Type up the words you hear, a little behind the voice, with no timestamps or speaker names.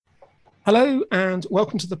Hello, and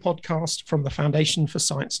welcome to the podcast from the Foundation for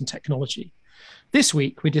Science and Technology. This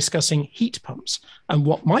week, we're discussing heat pumps and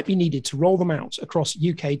what might be needed to roll them out across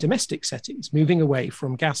UK domestic settings, moving away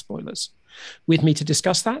from gas boilers. With me to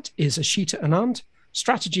discuss that is Ashita Anand,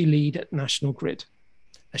 Strategy Lead at National Grid.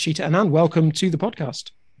 Ashita Anand, welcome to the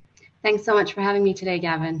podcast. Thanks so much for having me today,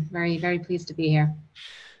 Gavin. Very, very pleased to be here.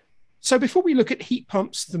 So before we look at heat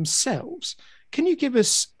pumps themselves, can you give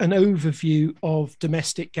us an overview of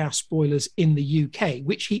domestic gas boilers in the UK,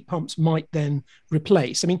 which heat pumps might then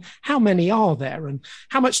replace? I mean, how many are there and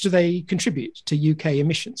how much do they contribute to UK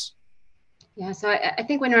emissions? Yeah, so I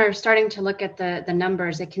think when we're starting to look at the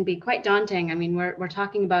numbers, it can be quite daunting. I mean, we're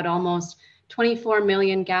talking about almost 24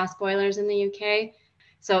 million gas boilers in the UK.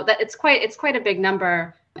 So that it's quite a big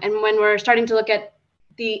number. And when we're starting to look at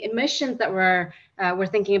the emissions that we're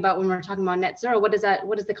thinking about when we're talking about net zero, what is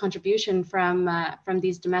the contribution from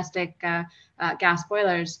these domestic gas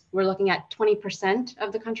boilers? We're looking at 20%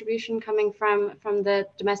 of the contribution coming from the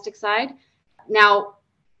domestic side. Now,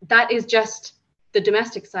 that is just the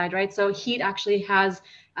domestic side, right? So heat actually has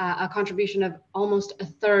a contribution of almost a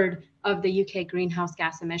third of the UK greenhouse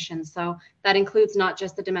gas emissions. So that includes not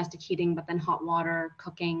just the domestic heating, but then hot water,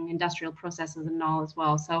 cooking, industrial processes, and all as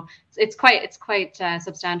well. So it's quite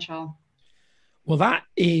substantial. Well, that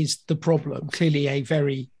is the problem, clearly a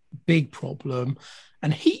very big problem.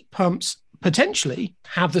 And heat pumps potentially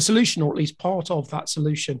have the solution, or at least part of that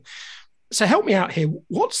solution. So help me out here.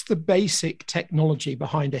 What's the basic technology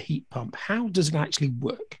behind a heat pump? How does it actually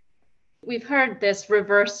work? We've heard this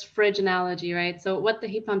reverse fridge analogy, right? So what the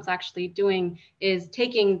heat pump's actually doing is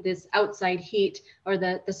taking this outside heat or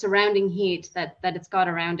the surrounding heat that it's got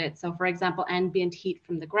around it. So for example, ambient heat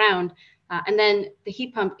from the ground, and then the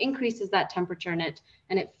heat pump increases that temperature in it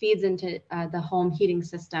and it feeds into the home heating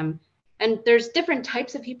system. And there's different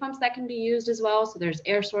types of heat pumps that can be used as well. So there's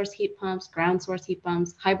air source heat pumps, ground source heat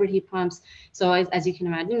pumps, hybrid heat pumps. So as you can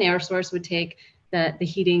imagine, air source would take the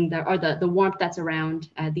heating the warmth that's around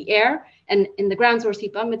the air, and in the ground source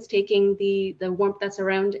heat pump it's taking the warmth that's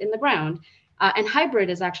around in the ground. And hybrid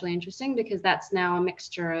is actually interesting because that's now a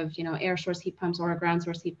mixture of air source heat pumps or a ground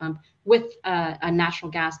source heat pump with a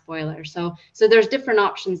natural gas boiler. So there's different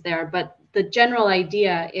options there, but the general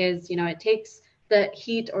idea is it takes the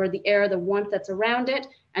heat or the air, the warmth that's around it,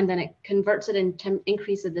 and then it converts it and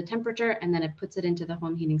increases the temperature, and then it puts it into the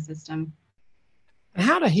home heating system. And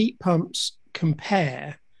how do heat pumps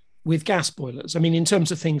compare with gas boilers? I mean, in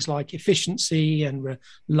terms of things like efficiency and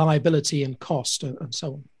reliability and cost and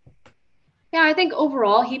so on. Yeah, I think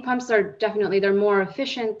overall heat pumps they're more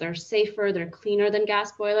efficient, they're safer, they're cleaner than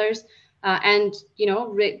gas boilers. And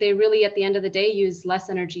they really at the end of the day use less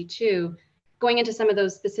energy too. Going into some of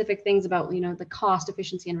those specific things about the cost,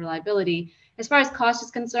 efficiency, and reliability. As far as cost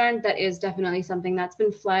is concerned, that is definitely something that's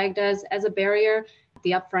been flagged as a barrier.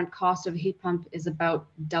 The upfront cost of a heat pump is about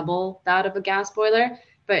double that of a gas boiler.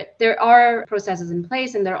 But there are processes in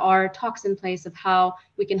place and there are talks in place of how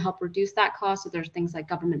we can help reduce that cost. So there's things like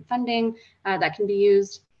government funding that can be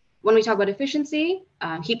used. When we talk about efficiency,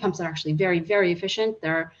 heat pumps are actually very, very efficient.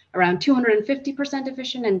 They're around 250%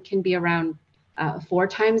 efficient and can be around 4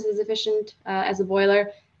 times as efficient as a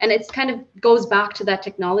boiler. And it's kind of goes back to that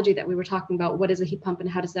technology that we were talking about. What is a heat pump and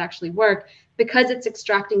how does it actually work? Because it's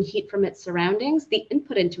extracting heat from its surroundings, the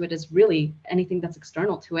input into it is really anything that's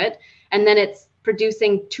external to it. And then it's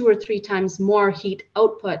producing 2 or 3 times more heat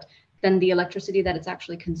output than the electricity that it's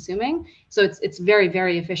actually consuming. So it's very,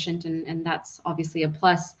 very efficient, and that's obviously a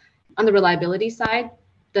plus. On the reliability side,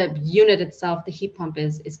 the unit itself, the heat pump,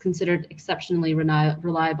 is considered exceptionally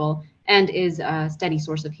reliable and is a steady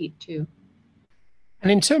source of heat too.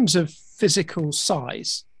 And in terms of physical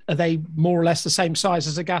size, are they more or less the same size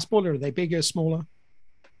as a gas boiler? Are they bigger, smaller?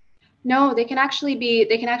 No, they can actually be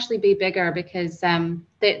bigger because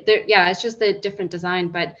it's just the different design.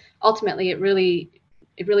 But ultimately, it really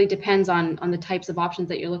depends on the types of options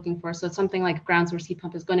that you're looking for. So something like a ground source heat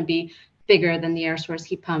pump is going to be bigger than the air source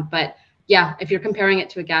heat pump. But yeah, if you're comparing it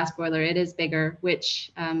to a gas boiler, it is bigger.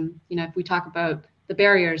 Which if we talk about the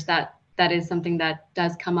barriers, that is something that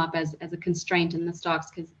does come up as a constraint in the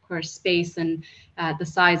stocks, because of course space and the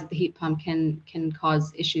size of the heat pump can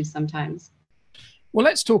cause issues sometimes. Well,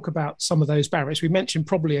 let's talk about some of those barriers. We mentioned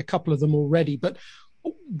probably a couple of them already, but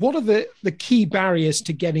what are the key barriers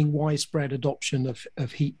to getting widespread adoption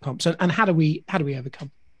of heat pumps, and how do we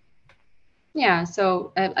overcome? Yeah,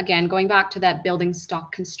 so again, going back to that building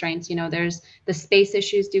stock constraints, there's the space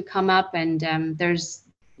issues do come up, and there's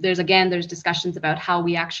discussions about how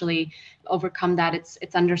we actually overcome that.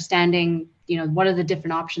 It's understanding, what are the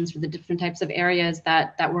different options for the different types of areas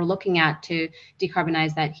that we're looking at to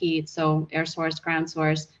decarbonize that heat. So air source, ground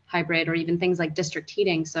source, hybrid, or even things like district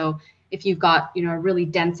heating. So if you've got, a really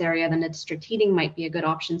dense area, then the district heating might be a good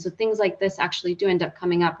option. So things like this actually do end up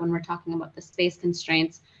coming up when we're talking about the space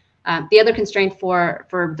constraints. The other constraint for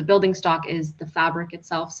the building stock is the fabric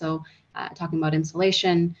itself. So talking about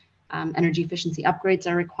insulation, energy efficiency upgrades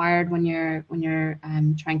are required when you're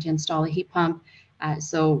trying to install a heat pump.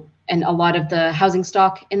 And a lot of the housing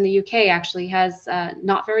stock in the UK actually has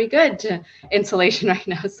not very good insulation right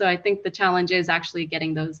now. So I think the challenge is actually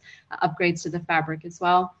getting those upgrades to the fabric as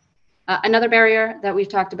well. Another barrier that we've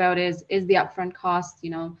talked about is the upfront cost,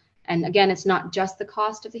 and again, it's not just the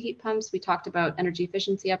cost of the heat pumps. We talked about energy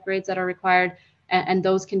efficiency upgrades that are required, and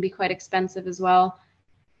those can be quite expensive as well.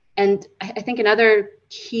 And I think another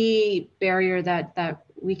key barrier that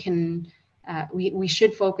we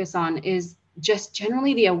should focus on is just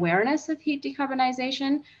generally the awareness of heat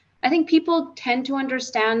decarbonization. I think people tend to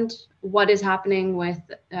understand what is happening with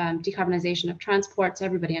decarbonization of transport. So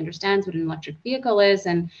everybody understands what an electric vehicle is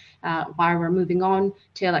and why we're moving on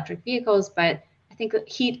to electric vehicles. But I think that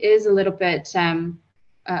heat is a little bit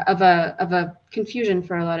of a confusion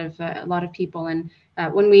for a lot of people. And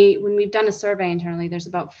when we've done a survey internally, there's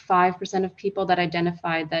about 5% of people that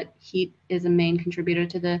identified that heat is a main contributor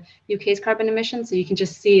to the UK's carbon emissions. So you can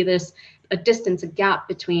just see there's a gap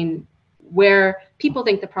between where people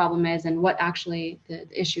think the problem is and what actually the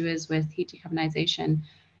issue is with heat decarbonization.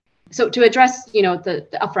 So to address, the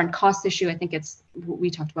upfront cost issue, I think we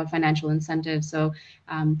talked about financial incentives. So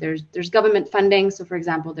there's government funding. So for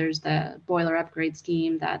example, there's the boiler upgrade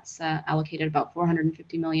scheme that's allocated about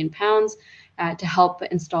 £450 million to help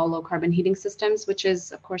install low carbon heating systems, which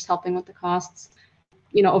is of course helping with the costs.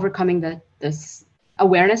 Overcoming this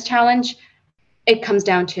awareness challenge, it comes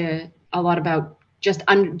down to a lot about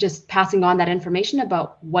just passing on that information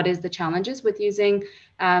about what is the challenges with using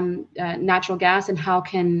natural gas and how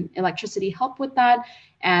can electricity help with that,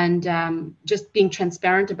 and just being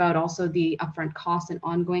transparent about also the upfront costs and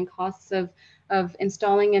ongoing costs of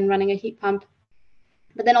installing and running a heat pump,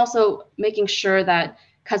 but then also making sure that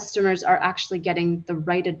customers are actually getting the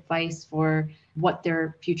right advice for what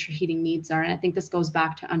their future heating needs are. And I think this goes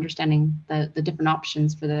back to understanding the different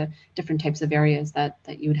options for the different types of areas that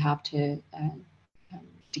you would have to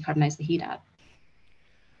decarbonize the heat at.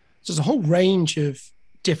 So there's a whole range of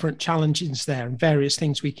different challenges there and various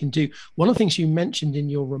things we can do. One of the things you mentioned in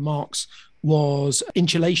your remarks was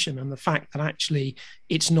insulation and the fact that actually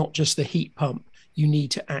it's not just the heat pump. You need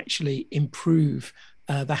to actually improve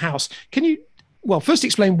the house. Can you, first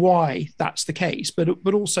explain why that's the case,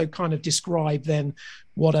 but also kind of describe then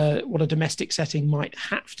what a domestic setting might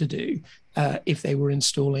have to do if they were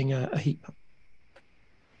installing a heat pump?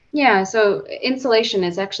 Yeah, so insulation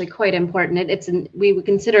is actually quite important. We would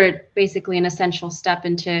consider it basically an essential step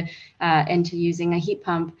into using a heat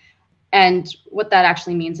pump. And what that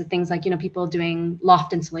actually means is things like, people doing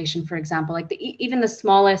loft insulation, for example, like even the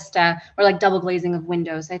smallest or like double glazing of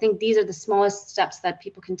windows. I think these are the smallest steps that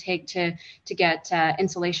people can take to get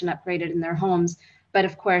insulation upgraded in their homes. But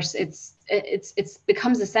of course, it's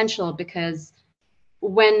becomes essential because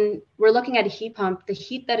when we're looking at a heat pump, the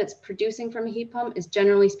heat that it's producing from a heat pump is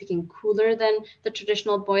generally speaking cooler than the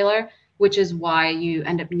traditional boiler, which is why you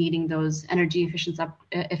end up needing those energy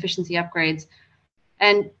efficiency upgrades.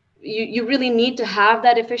 And you really need to have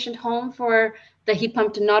that efficient home for the heat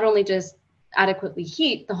pump to not only just adequately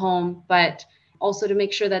heat the home, but also to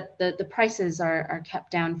make sure that the prices are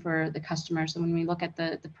kept down for the customer. So when we look at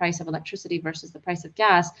the price of electricity versus the price of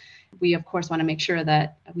gas, we of course want to make sure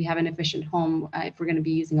that we have an efficient home if we're going to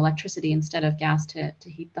be using electricity instead of gas to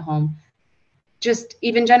heat the home. Just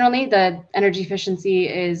even generally, the energy efficiency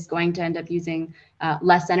is going to end up using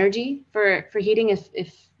less energy for heating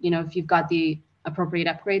if you've got the appropriate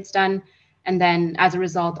upgrades done. And then as a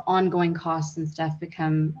result, ongoing costs and stuff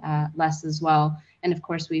become less as well. And of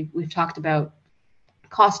course, we've talked about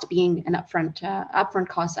cost being an upfront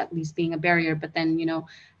cost at least being a barrier, but then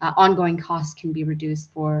ongoing costs can be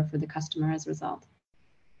reduced for the customer as a result.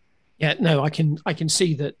 Yeah, no, I can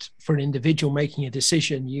see that for an individual making a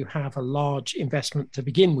decision, you have a large investment to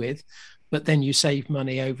begin with, but then you save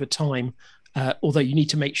money over time. Although you need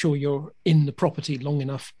to make sure you're in the property long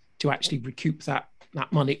enough to actually recoup that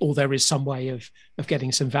money, or there is some way of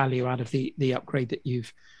getting some value out of the upgrade that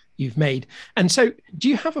you've made. And so, do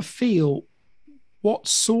you have a feel what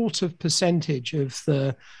sort of percentage of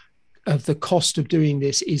the cost of doing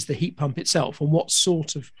this is the heat pump itself, and what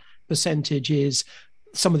sort of percentage is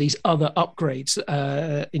some of these other upgrades,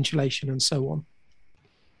 insulation and so on?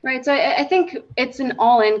 Right. So I think it's an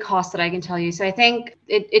all-in cost that I can tell you. So I think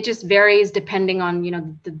it just varies depending on,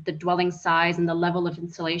 the dwelling size and the level of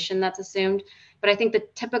insulation that's assumed. but I think the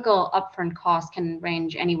typical upfront cost can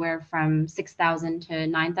range anywhere from 6,000 to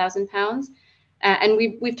 9,000 pounds. And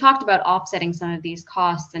we've talked about offsetting some of these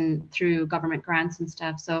costs and through government grants and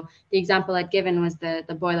stuff. So the example I'd given was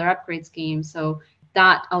the boiler upgrade scheme. So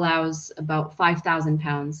that allows about 5,000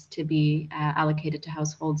 pounds to be allocated to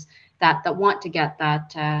households that want to get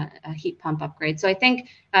that heat pump upgrade. So I think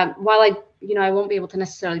while I won't be able to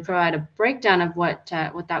necessarily provide a breakdown of what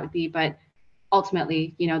that would be, but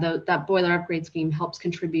ultimately, that boiler upgrade scheme helps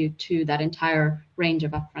contribute to that entire range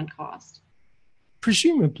of upfront cost.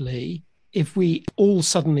 Presumably, if we all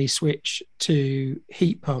suddenly switch to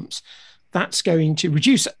heat pumps, that's going to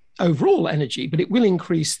reduce overall energy, but it will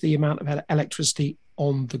increase the amount of electricity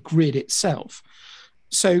on the grid itself.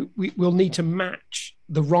 So we'll need to match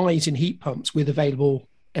the rise in heat pumps with available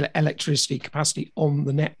electricity capacity on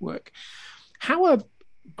the network. How are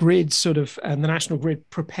grids and the national grid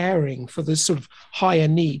preparing for this sort of higher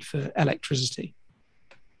need for electricity?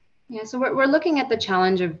 Yeah, so we're looking at the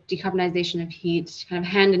challenge of decarbonization of heat kind of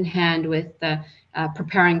hand in hand with the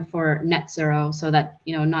preparing for net zero, so that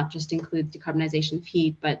not just includes decarbonization of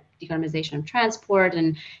heat, but decarbonization of transport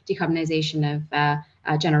and decarbonization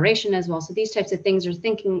of generation as well. So these types of things we're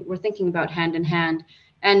thinking about hand in hand.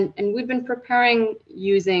 And we've been preparing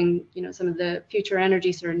using some of the future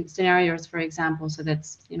energy scenarios, for example. So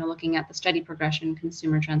that's looking at the steady progression,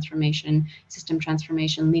 consumer transformation, system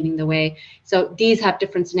transformation, leading the way. So these have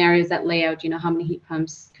different scenarios that lay out how many heat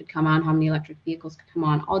pumps could come on, how many electric vehicles could come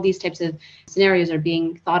on. All these types of scenarios are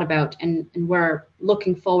being thought about, and we're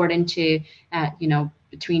looking forward into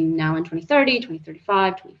between now and 2030,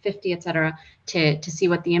 2035, 2050, et cetera, to see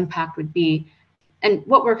what the impact would be. And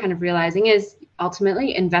what we're kind of realizing is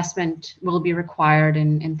ultimately investment will be required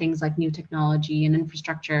in things like new technology and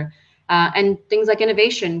infrastructure, and things like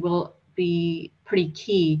innovation will be pretty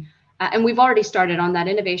key. And we've already started on that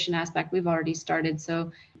innovation aspect. We've already started.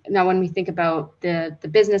 So now when we think about the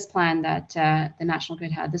business plan that the National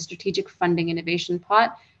Grid had, the strategic funding innovation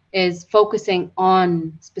pot is focusing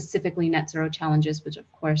on specifically net zero challenges, which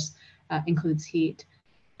of course includes heat.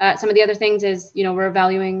 Some of the other things is, we're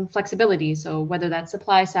evaluating flexibility. So whether that's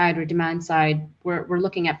supply side or demand side, we're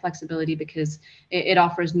looking at flexibility because it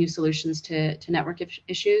offers new solutions to network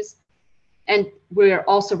issues. And we're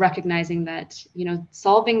also recognizing that,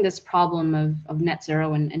 solving this problem of net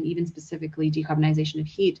zero and even specifically decarbonization of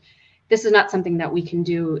heat, this is not something that we can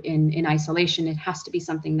do in isolation. It has to be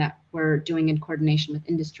something that we're doing in coordination with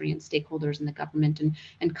industry and stakeholders and the government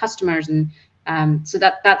and customers. And so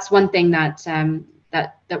that's one thing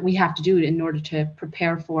that we have to do in order to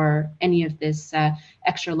prepare for any of this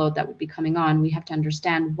extra load that would be coming on. We have to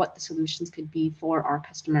understand what the solutions could be for our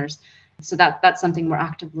customers. So that's something we're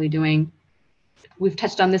actively doing. We've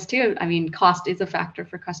touched on this too. I mean, cost is a factor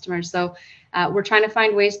for customers. So we're trying to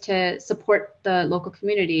find ways to support the local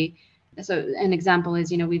community. So an example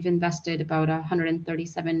is, we've invested about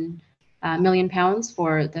 137 million pounds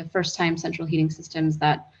for the first time central heating systems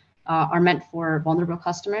that are meant for vulnerable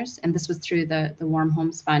customers, and this was through the Warm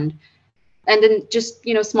Homes Fund. And then just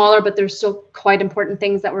smaller, but there's still quite important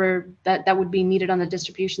things that would be needed on the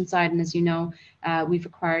distribution side. And as you know, we've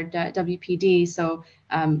acquired WPD, so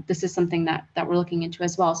this is something that we're looking into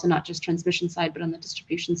as well. So not just transmission side, but on the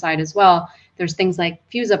distribution side as well. There's things like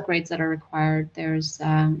fuse upgrades that are required. There's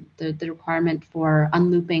the requirement for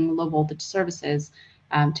unlooping low voltage services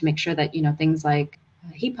to make sure that things like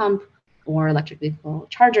heat pump or electric vehicle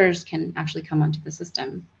chargers can actually come onto the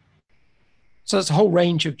system. So that's a whole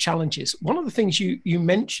range of challenges. One of the things you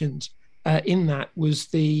mentioned in that was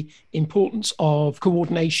the importance of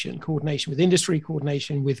coordination with industry,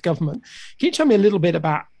 coordination with government. Can you tell me a little bit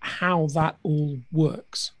about how that all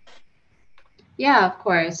works? Yeah, of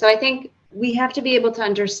course. So I think we have to be able to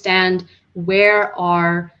understand where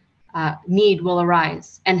our need will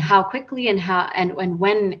arise and how quickly and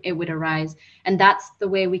when it would arise. And that's the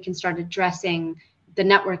way we can start addressing the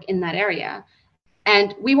network in that area.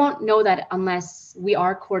 And we won't know that unless we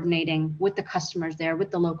are coordinating with the customers there,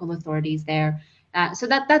 with the local authorities there. So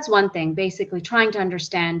that's one thing, basically trying to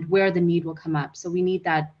understand where the need will come up. So we need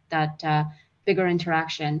that bigger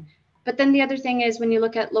interaction. But then the other thing is, when you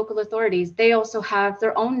look at local authorities, they also have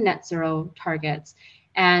their own net zero targets.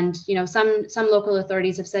 And some local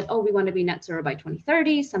authorities have said, oh, we want to be net zero by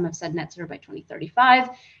 2030. Some have said net zero by 2035.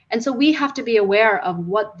 And so we have to be aware of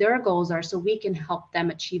what their goals are so we can help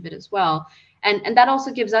them achieve it as well. And that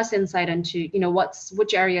also gives us insight into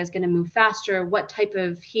which area is going to move faster, what type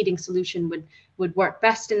of heating solution would work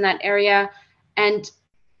best in that area. And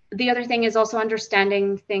the other thing is also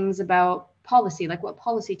understanding things about policy, like what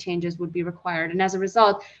policy changes would be required. And as a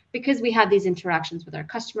result, because we have these interactions with our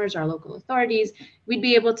customers, our local authorities, we'd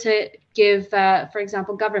be able to give, for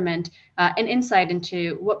example, government an insight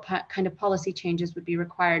into what kind of policy changes would be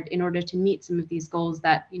required in order to meet some of these goals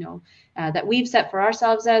that, that we've set for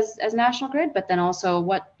ourselves as National Grid, but then also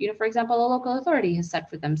what, for example, a local authority has set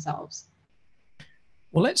for themselves.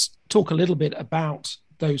 Well, let's talk a little bit about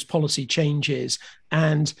those policy changes.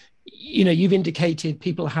 And you've indicated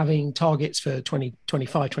people having targets for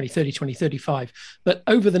 2025, 2030, 2035. But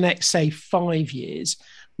over the next, say, 5 years,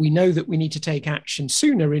 we know that we need to take action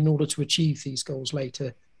sooner in order to achieve these goals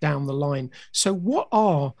later down the line. So what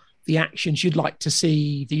are the actions you'd like to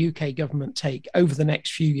see the UK government take over the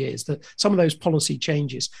next few years, some of those policy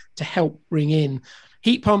changes to help bring in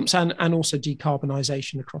heat pumps and also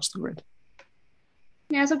decarbonisation across the grid?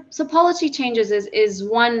 Yeah, so policy changes is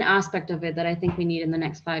one aspect of it that I think we need in the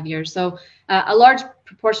next 5 years. So a large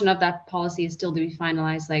proportion of that policy is still to be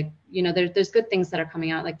finalized. Like, there's good things that are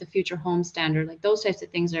coming out, like the Future Home Standard, like those types of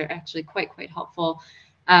things are actually quite helpful.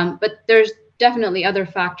 But there's definitely other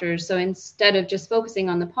factors. So instead of just focusing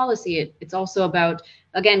on the policy, it's also about,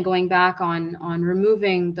 again, going back on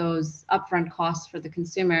removing those upfront costs for the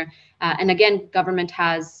consumer. And again, government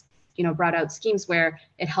has brought out schemes where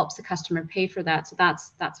it helps the customer pay for that. So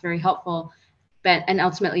that's very helpful. And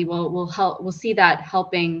ultimately we'll see that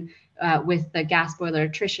helping with the gas boiler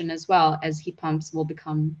attrition, as well as heat pumps will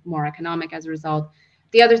become more economic as a result.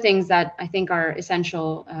 The other things that I think are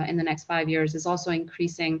essential in the next 5 years is also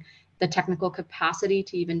increasing the technical capacity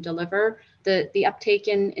to even deliver the uptake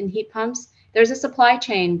in heat pumps. There's a supply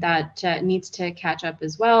chain that needs to catch up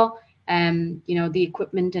as well. The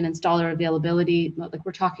equipment and installer availability, like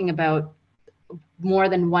we're talking about more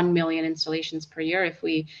than 1 million installations per year if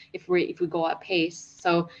we go at pace.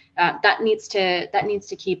 So that needs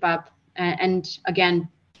to keep up. And again,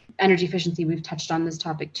 energy efficiency, we've touched on this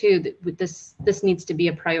topic too. This needs to be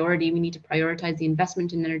a priority. We need to prioritize the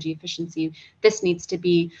investment in energy efficiency. This needs to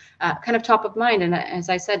be kind of top of mind. And as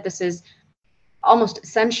I said, this is almost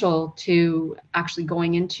essential to actually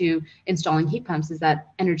going into installing heat pumps, is that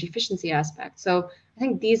energy efficiency aspect. So I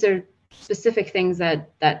think these are specific things that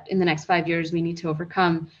in the next 5 years we need to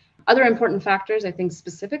overcome. Other important factors, I think,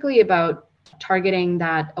 specifically about targeting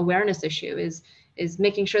that awareness issue is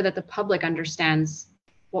making sure that the public understands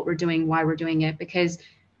what we're doing, why we're doing it. Because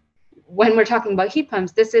when we're talking about heat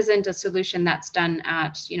pumps, this isn't a solution that's done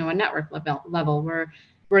at a network level. We're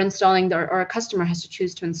installing, or a customer has to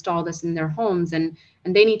choose to install this in their homes, and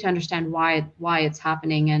they need to understand why it's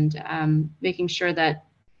happening, and making sure that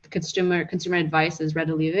the consumer advice is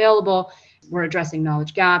readily available. We're addressing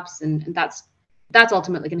knowledge gaps, and that's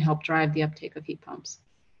ultimately going to help drive the uptake of heat pumps.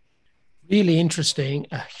 Really interesting,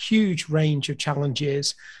 a huge range of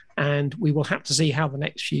challenges, and we will have to see how the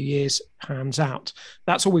next few years pans out.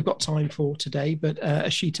 That's all we've got time for today, but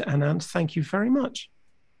Ashita Anand, thank you very much.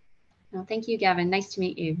 Well, thank you, Gavin. Nice to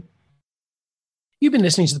meet you. You've been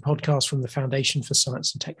listening to the podcast from the Foundation for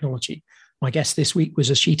Science and Technology. My guest this week was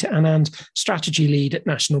Ashita Anand, Strategy Lead at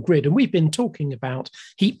National Grid, and we've been talking about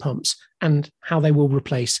heat pumps and how they will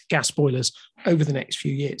replace gas boilers over the next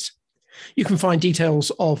few years. You can find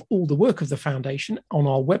details of all the work of the Foundation on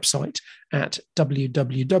our website at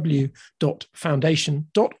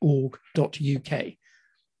www.foundation.org.uk.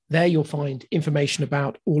 There you'll find information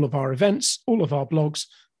about all of our events, all of our blogs,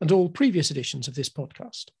 and all previous editions of this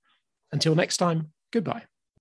podcast. Until next time, goodbye.